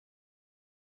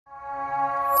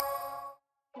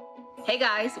Hey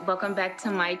guys, welcome back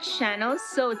to my channel.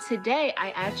 So today I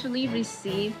actually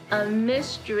received a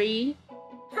mystery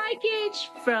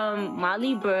package from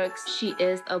Molly Brooks. She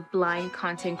is a blind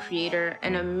content creator,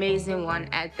 an amazing one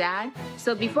at that.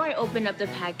 So before I open up the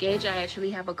package, I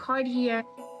actually have a card here.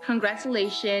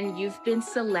 Congratulations, you've been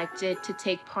selected to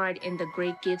take part in the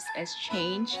Great Gifts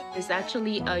Exchange. It's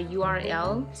actually a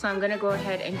URL, so I'm gonna go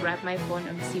ahead and grab my phone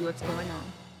and see what's going on.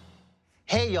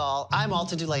 Hey y'all, I'm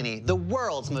Alton Delaney, the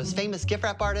world's most famous gift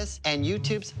wrap artist and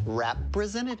YouTube's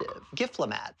Wrap-presentative,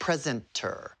 Giftlomat,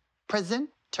 presenter.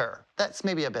 That's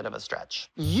maybe a bit of a stretch.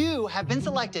 You have been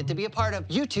selected to be a part of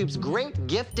YouTube's Great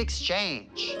Gift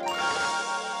Exchange,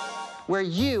 where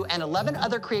you and 11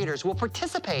 other creators will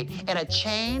participate in a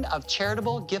chain of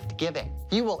charitable gift giving.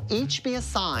 You will each be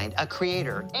assigned a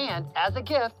creator, and as a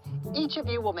gift, each of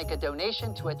you will make a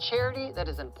donation to a charity that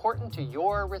is important to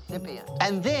your recipient.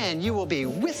 And then you will be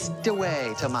whisked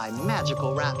away to my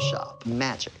magical wrap shop,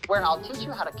 Magic, where I'll teach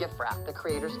you how to gift wrap the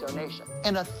creator's donation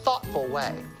in a thoughtful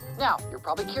way. Now, you're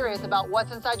probably curious about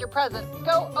what's inside your present.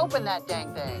 Go open that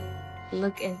dang thing.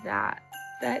 Look at that.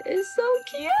 That is so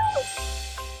cute.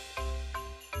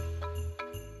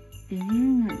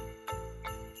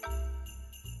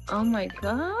 Oh my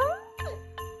God.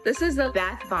 This is a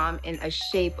bath bomb in a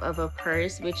shape of a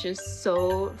purse, which is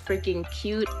so freaking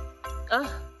cute. Ugh.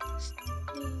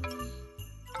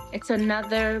 It's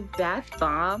another bath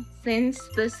bomb. Since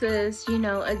this is, you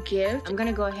know, a gift, I'm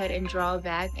gonna go ahead and draw a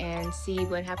bag and see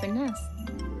what happened next.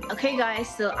 Okay guys,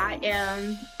 so I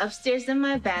am upstairs in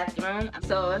my bathroom.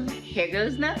 So here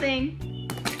goes nothing.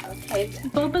 Okay, it's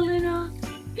bubbling up.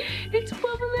 It's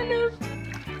bubbling up.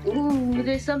 Ooh,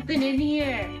 there's something in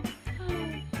here.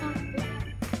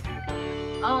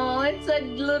 Oh, it's a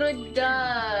little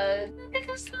dog.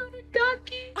 It's a little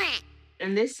doggy.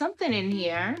 And there's something in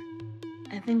here.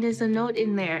 I think there's a note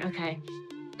in there. Okay.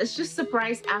 It's just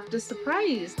surprise after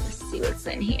surprise. Let's see what's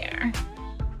in here.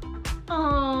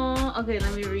 Oh, okay,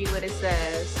 let me read what it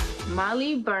says.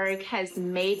 Molly Berg has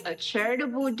made a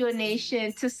charitable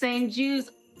donation to St. Jude's.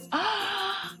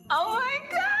 Oh my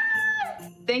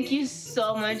God! Thank you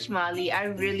so much, Molly. I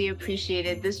really appreciate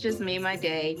it. This just made my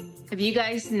day. If you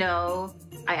guys know,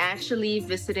 I actually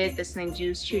visited the St.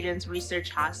 Jude's Children's Research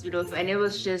Hospital, and it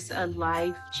was just a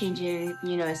life-changing,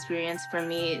 experience for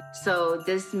me. So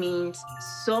this means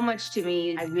so much to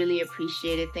me. I really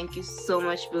appreciate it. Thank you so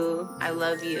much, Boo. I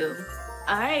love you.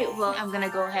 All right, well, I'm gonna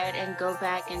go ahead and go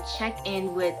back and check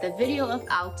in with the video of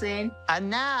Alton. And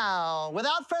now,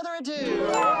 without further ado,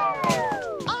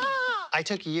 I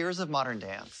took years of modern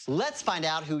dance. Let's find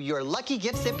out who your lucky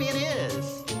gift-cipient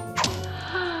is.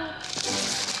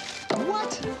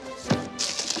 What?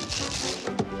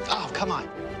 Oh, come on.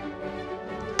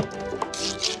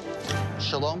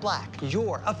 Shalom Blac,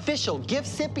 your official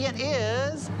gift-cipient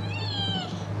is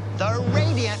the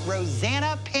radiant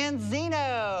Rosanna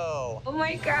Pansino. Oh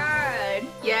my God.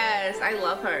 Yes, I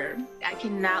love her. I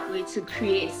cannot wait to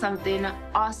create something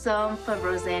awesome for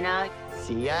Rosanna.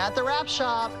 See ya at the wrap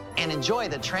shop and enjoy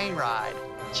the train ride.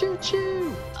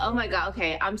 Choo-choo. Oh my God,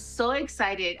 okay, I'm so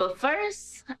excited. But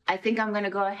first, I think I'm gonna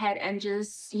go ahead and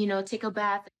just, take a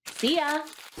bath. See ya.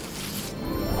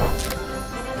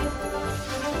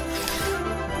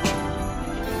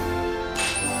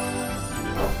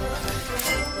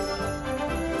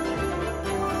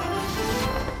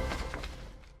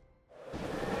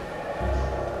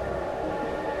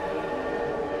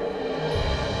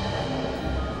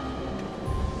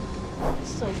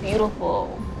 So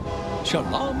beautiful.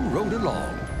 Shalom rode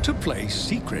along to play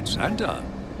Secret Santa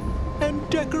and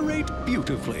decorate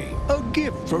beautifully a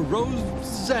gift for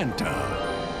Rosanta.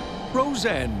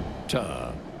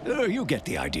 You get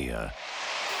the idea.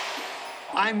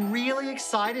 I'm really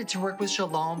excited to work with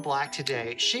Shalom Blac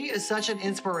today. She is such an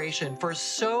inspiration for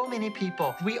so many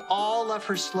people. We all love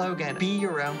her slogan, be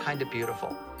your own kind of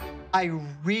beautiful. I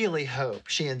really hope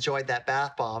she enjoyed that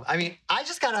bath bomb. I mean, I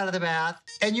just got out of the bath,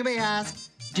 and you may ask,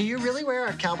 do you really wear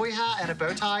a cowboy hat and a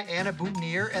bow tie and a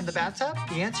boutonniere in the bathtub?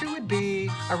 The answer would be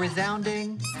a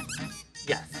resounding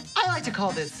yes. I like to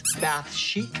call this bath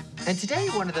chic. And today,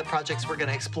 one of the projects we're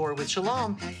gonna explore with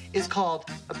Shalom is called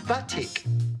a batik.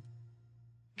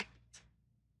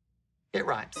 It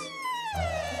rhymes.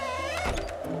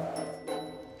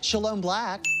 Shalom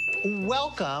Blac,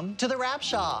 welcome to the wrap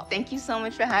shop. Thank you so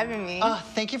much for having me.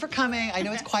 Thank you for coming. I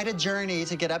know it's quite a journey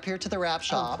to get up here to the wrap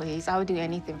shop. Oh, please, I would do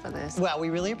anything for this. Well, we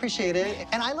really appreciate it.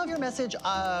 And I love your message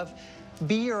of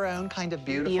Be your own kind of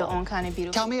beautiful. Be your own kind of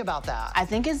beautiful. Tell me about that. I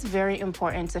think it's very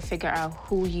important to figure out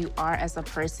who you are as a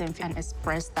person and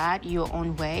express that your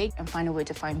own way and find a way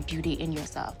to find beauty in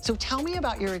yourself. So tell me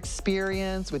about your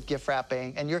experience with gift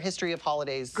wrapping and your history of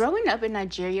holidays. Growing up in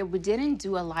Nigeria, we didn't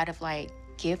do a lot of like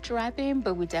gift wrapping,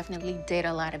 but we definitely did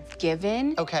a lot of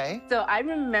giving. Okay. So I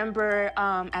remember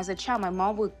as a child, my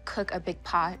mom would cook a big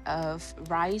pot of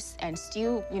rice and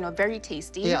stew, you know, very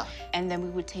tasty. Yeah. And then we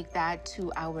would take that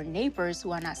to our neighbors who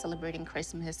are not celebrating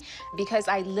Christmas. Because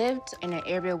I lived in an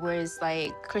area where it's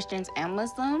like Christians and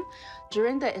Muslim.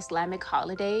 During the Islamic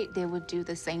holiday, they would do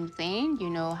the same thing, you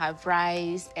know, have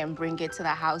rice and bring it to the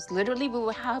house. Literally, we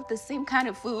would have the same kind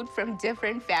of food from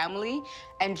different family.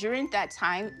 And during that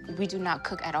time, we do not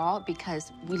cook at all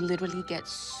because we literally get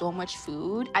so much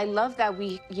food. I love that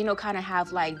we, you know, kind of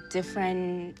have like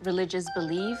different religious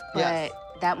belief, but Yes.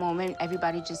 that moment,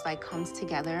 everybody just like comes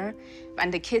together.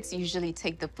 And the kids usually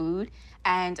take the food.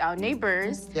 And our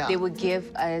neighbors, Yeah. they would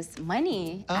give us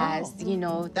money as, you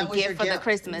know, the That was your gift for the gift.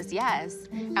 Christmas, yes.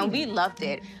 And we loved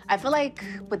it. I feel like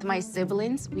with my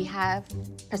siblings, we have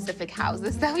Pacific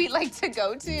houses that we like to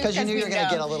go to. Because you knew you were going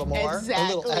to get a little more, Exactly.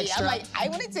 a little extra. I'm like, I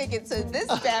want to take it to this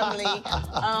family.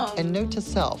 And note to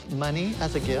self, money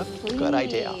as a gift, good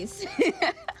idea. Please.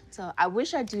 So I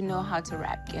wish I do know how to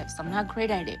wrap gifts. I'm not great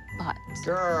at it, but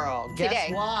Girl, guess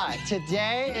Today. what?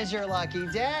 Today is your lucky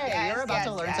day. Yes, You're about to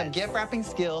yes, learn some yes. gift wrapping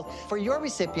skills for your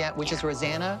recipient, which is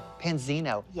Rosanna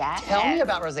Pansino. Yes. Tell me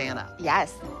about Rosanna.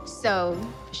 yes. So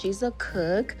she's a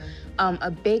cook,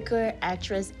 a baker,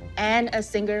 actress, and a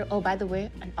singer. Oh, by the way,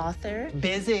 an author.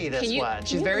 Busy, this one. Can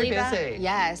She's you very believe that? busy.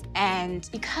 Yes, and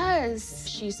because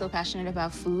she's so passionate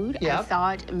about food, I Yep.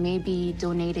 thought maybe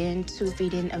donating to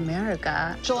Feeding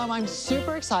America. Shalom, I'm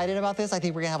super excited about this. I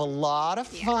think we're gonna have a lot of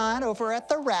fun over at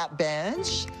the wrap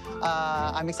bench.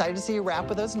 I'm excited to see you wrap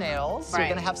with those nails. So Right.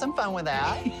 You're gonna have some fun with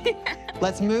that.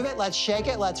 Let's move it, let's shake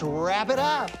it, let's wrap it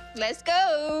up. Let's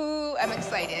go! I'm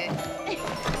excited.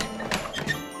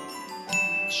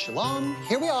 Shalom,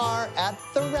 here we are at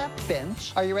the wrap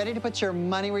bench. Are you ready to put your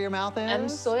money where your mouth is? I'm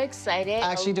so excited.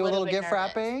 Actually do a little bit gift nervous.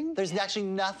 wrapping. There's actually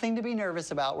nothing to be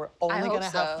nervous about. We're only hope gonna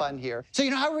have so. fun here. So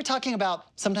you know how we're talking about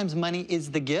sometimes money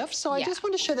is the gift? So I Yeah. just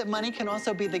want to show that money can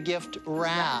also be the gift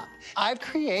wrap. I've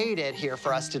created here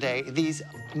for us today these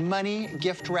money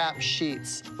gift wrap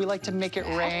sheets. We like to make it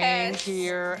rain Yes.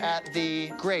 here at the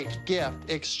Great Gift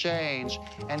Exchange.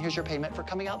 And here's your payment for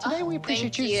coming out today. We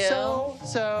appreciate thank you you.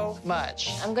 so much.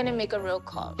 I'm gonna make a real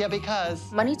call. Yeah,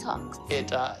 because Money talks. it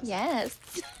does. Yes.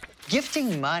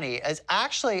 Gifting money is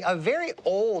actually a very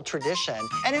old tradition,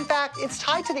 and in fact, it's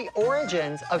tied to the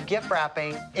origins of gift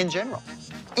wrapping in general.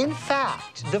 In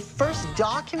fact, the first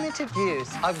documented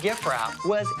use of gift wrap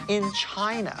was in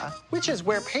China, which is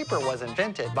where paper was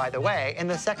invented, by the way, in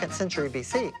the 2nd century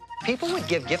BC. People would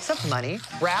give gifts of money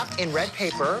wrapped in red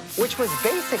paper, which was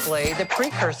basically the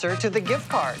precursor to the gift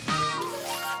card.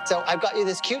 So I've got you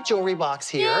this cute jewelry box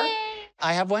here. Yay.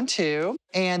 I have one too,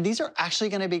 and these are actually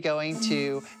gonna be going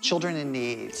to children in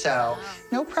need, so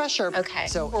no pressure. Okay.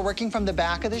 So we're working from the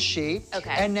back of the sheet.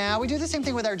 Okay. And now we do the same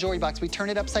thing with our jewelry box. We turn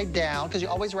it upside down, because you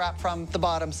always wrap from the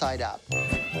bottom side up.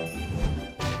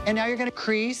 And now you're gonna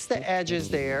crease the edges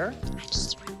there. I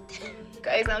just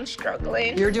Guys, I'm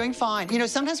struggling. You're doing fine. You know,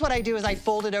 sometimes what I do is I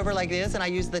fold it over like this, and I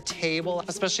use the table,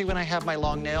 especially when I have my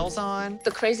long nails on.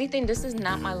 The crazy thing, this is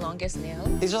not my longest nail.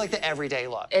 These are like the everyday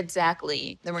look.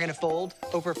 Exactly. Then we're gonna fold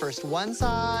over first one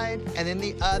side and then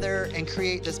the other and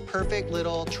create this perfect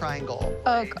little triangle.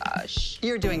 Oh gosh.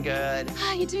 You're doing good.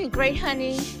 Ah, you're doing great,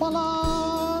 honey.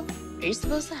 Voila! Are you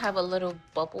supposed to have a little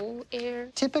bubble air?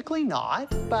 Typically not,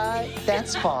 but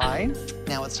that's fine.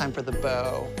 Now it's time for the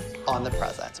bow on the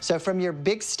present. So from your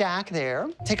big stack there,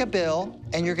 take a bill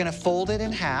and you're gonna fold it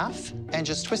in half and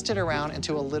just twist it around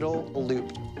into a little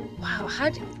loop. Wow,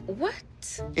 what?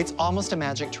 It's almost a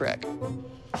magic trick.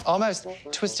 Almost.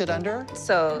 Twist it under.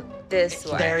 So this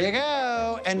one. There you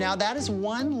go. And now that is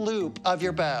one loop of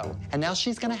your bow. And now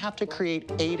she's gonna have to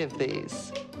create 8 of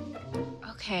these.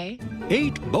 Okay.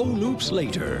 8 bow loops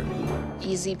later.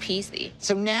 Easy peasy.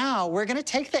 So now we're gonna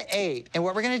take the 8, and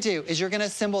what we're gonna do is you're gonna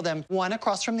assemble them one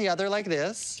across from the other like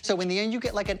this. So in the end, you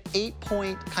get like an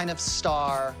 8-point kind of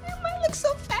star. Mine looks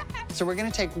so fast. So we're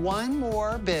gonna take one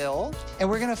more bill, and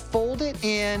we're gonna fold it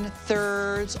in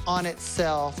thirds on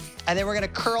itself, and then we're gonna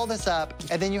curl this up,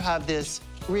 and then you have this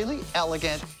really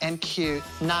elegant and cute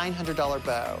 $900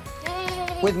 bow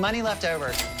Yay. with money left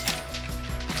over.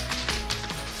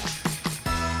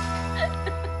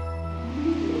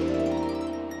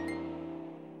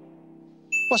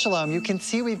 Well, Shalom, you can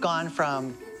see we've gone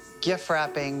from gift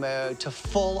wrapping mode to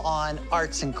full-on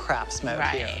arts and crafts mode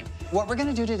here. Right. What we're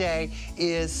gonna do today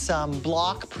is some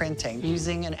block printing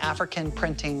using an African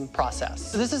printing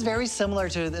process. So this is very similar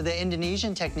to the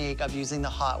Indonesian technique of using the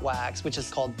hot wax, which is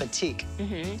called batik.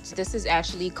 So this is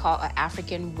actually called an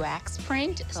African wax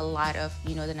print. A lot of,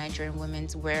 the Nigerian women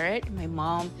wear it. My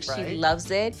mom, she loves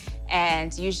it.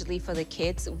 And usually for the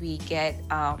kids, we get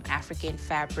African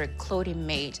fabric clothing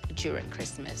made during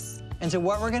Christmas. And so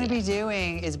what we're gonna be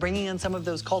doing is bringing in some of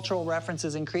those cultural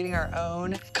references and creating our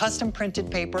own custom printed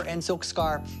paper and silk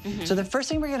scarf. So the first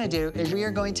thing we're gonna do is we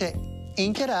are going to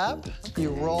ink it up.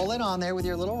 You roll it on there with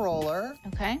your little roller.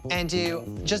 Okay. And do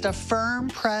just a firm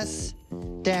press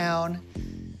down.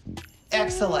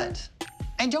 Excellent.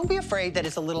 And don't be afraid that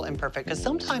it's a little imperfect, because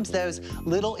sometimes those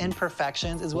little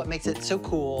imperfections is what makes it so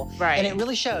cool. Right. And it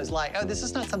really shows, like, oh, this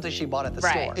is not something she bought at the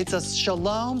store. It's a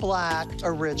Shalom Blac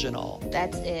original.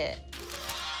 That's it.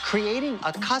 Creating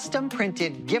a custom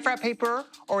printed gift wrap paper,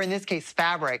 or in this case,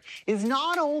 fabric, is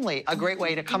not only a great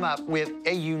way to come up with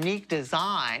a unique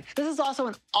design, this is also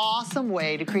an awesome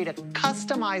way to create a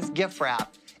customized gift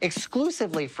wrap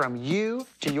exclusively from you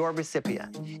to your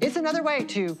recipient. It's another way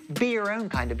to be your own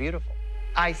kind of beautiful.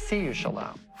 I see you,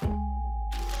 Shalom.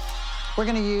 We're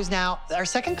gonna use now our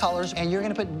second colors, and you're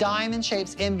gonna put diamond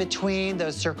shapes in between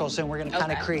those circles, and we're gonna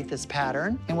kind of create this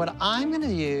pattern. And what I'm gonna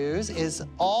use is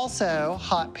also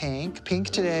hot pink. Pink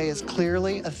today is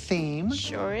clearly a theme.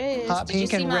 Sure is. Hot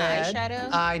pink and red. Did you see my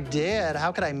eyeshadow? I did.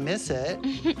 How could I miss it?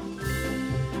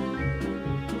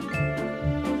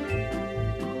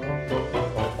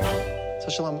 So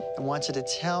Shalom, I want you to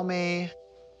tell me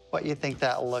what you think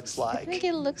that looks like. I think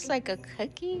it looks like a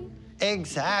cookie.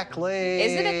 Exactly.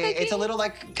 Is it a cookie? It's a little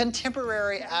like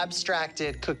contemporary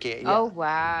abstracted cookie. Oh,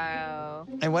 wow.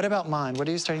 And what about mine? What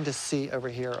are you starting to see over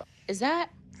here? Is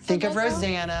that? Think of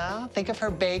Rosanna. Think of her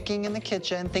baking in the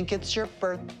kitchen. Think it's your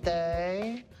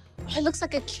birthday. Oh, it looks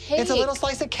like a cake. It's a little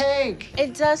slice of cake.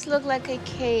 It does look like a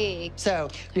cake. So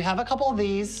you have a couple of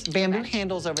these bamboo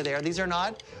handles over there. These are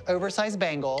not oversized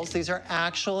bangles. These are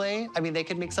actually, I mean, they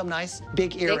could make some nice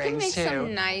big earrings too. They can make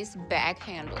some nice bag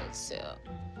handles too.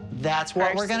 That's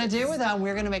what we're gonna do with them.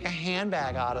 We're gonna make a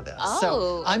handbag out of this. Oh,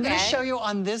 so I'm gonna show you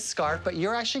on this scarf, but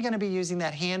you're actually gonna be using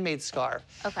that handmade scarf.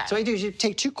 Okay. So what you do is you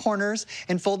take two corners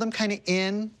and fold them kind of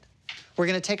in. We're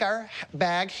gonna take our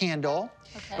bag handle.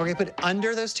 Okay. We're gonna put it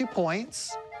under those 2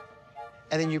 points,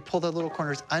 and then you pull the little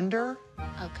corners under,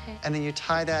 Okay. and then you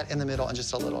tie that in the middle and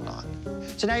just a little knot.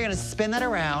 So now you're gonna spin that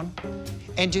around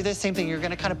and do the same thing. You're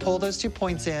gonna kind of pull those 2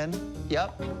 points in.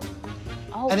 Yep.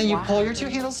 Oh, And then you wow. pull your 2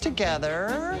 handles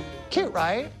together. Cute,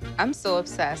 right? I'm so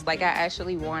obsessed. Like, I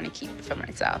actually want to keep it for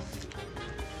myself.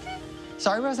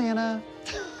 Sorry, Rosanna.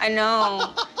 I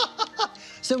know.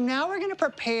 So now we're gonna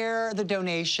prepare the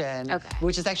donation, Okay.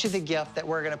 which is actually the gift that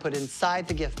we're gonna put inside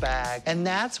the gift bag. And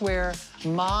that's where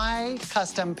my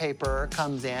custom paper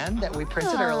comes in that we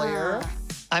printed earlier.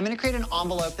 I'm gonna create an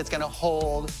envelope that's gonna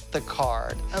hold the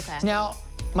card. Okay. Now,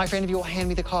 my friend, if you will hand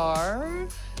me the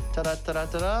card.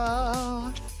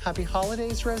 Ta-da-ta-da-ta-da. Happy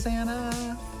holidays,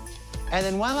 Rosanna. And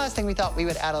then one last thing, we thought we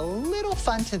would add a little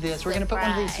fun to this. We're gonna put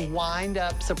one of these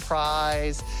wind-up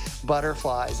surprise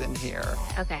butterflies in here.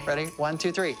 Okay. Ready? 1,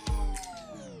 2, 3.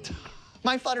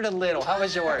 Mine fluttered a little. How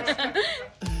was yours?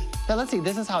 Now let's see,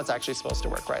 this is how it's actually supposed to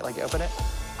work, right? Like you open it.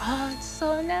 Oh, it's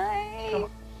so nice.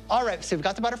 All right, so we've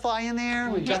got the butterfly in there,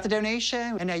 we've got the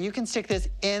donation, and now you can stick this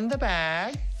in the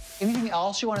bag. Anything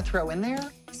else you want to throw in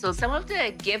there? So some of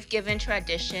the gift-giving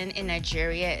tradition in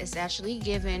Nigeria is actually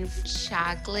giving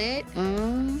chocolate,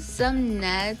 some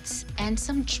nuts, and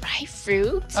some dry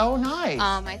fruit. Oh, nice.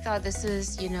 I thought this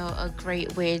is, a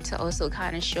great way to also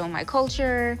kind of show my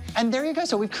culture. And there you go.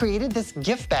 So we've created this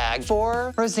gift bag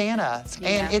for Rosanna.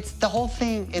 Yeah. And the whole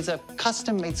thing is a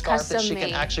custom-made scarf that she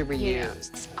can actually reuse.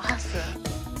 It's awesome.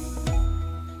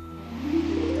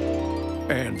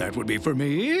 And that would be for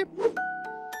me.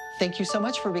 Thank you so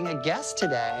much for being a guest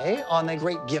today on the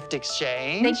Great Gift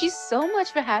Exchange. Thank you so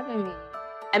much for having me.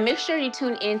 And make sure you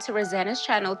tune in to Rosanna's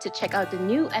channel to check out the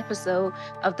new episode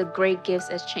of the Great Gifts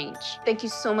Exchange. Thank you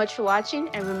so much for watching,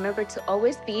 and remember to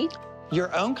always be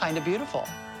your own kind of beautiful.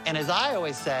 And as I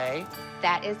always say,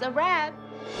 that is a wrap.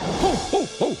 Ho, ho,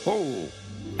 ho, ho.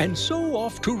 And so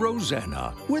off to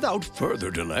Rosanna without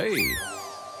further delay.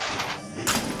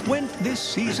 Went this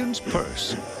season's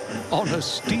purse on a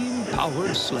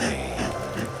steam-powered sleigh.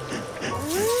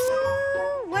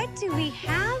 Ooh, what do we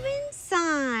have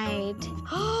inside?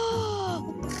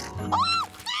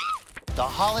 the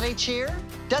holiday cheer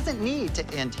doesn't need to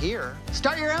end here.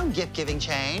 Start your own gift-giving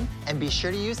chain and be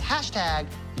sure to use hashtag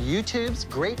YouTube's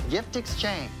Great Gift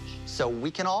Exchange so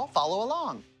we can all follow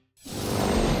along.